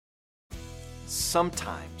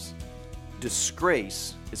Sometimes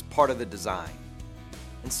disgrace is part of the design.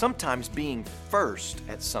 And sometimes being first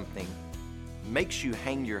at something makes you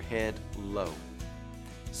hang your head low.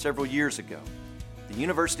 Several years ago, the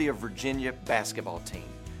University of Virginia basketball team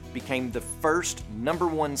became the first number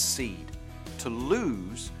 1 seed to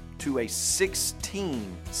lose to a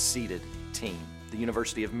 16-seeded team, the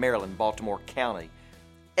University of Maryland, Baltimore County,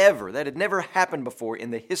 ever. That had never happened before in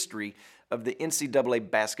the history of the NCAA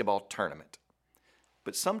basketball tournament.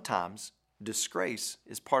 But sometimes disgrace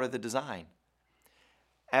is part of the design.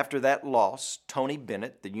 After that loss, Tony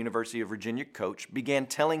Bennett, the University of Virginia coach, began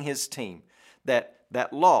telling his team that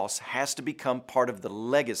loss has to become part of the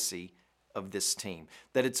legacy of this team,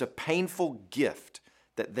 that it's a painful gift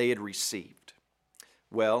that they had received.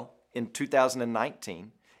 Well, in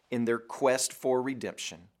 2019, in their quest for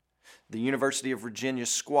redemption, the University of Virginia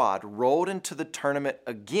squad rolled into the tournament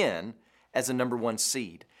again as a number 1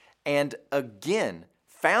 seed and again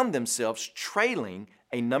found themselves trailing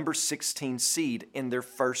a number 16 seed in their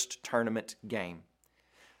first tournament game.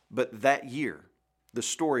 But that year, the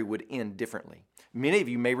story would end differently. Many of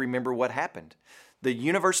you may remember what happened. The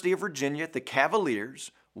University of Virginia, the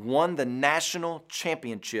Cavaliers, won the national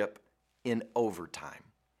championship in overtime.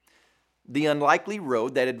 The unlikely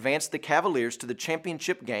road that advanced the Cavaliers to the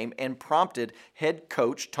championship game and prompted head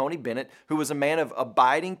coach Tony Bennett, who was a man of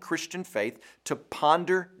abiding Christian faith, to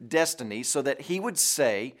ponder destiny so that he would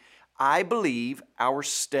say, "I believe our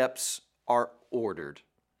steps are ordered."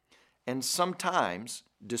 And sometimes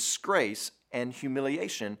disgrace and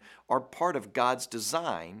humiliation are part of God's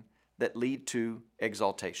design that lead to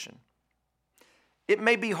exaltation. It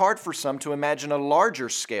may be hard for some to imagine a larger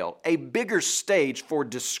scale, a bigger stage for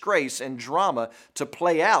disgrace and drama to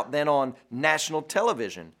play out than on national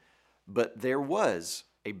television. But there was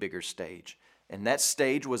a bigger stage, and that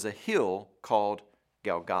stage was a hill called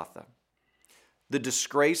Golgotha. The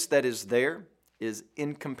disgrace that is there is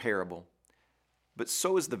incomparable, but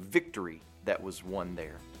so is the victory that was won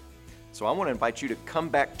there. So I want to invite you to come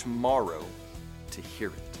back tomorrow to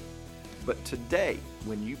hear it. But today,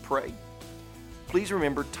 when you pray, please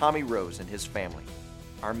remember Tommy Rose and his family,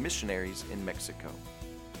 our missionaries in Mexico.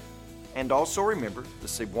 And also remember the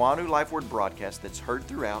Cebuano Life Word broadcast that's heard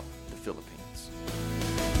throughout the Philippines.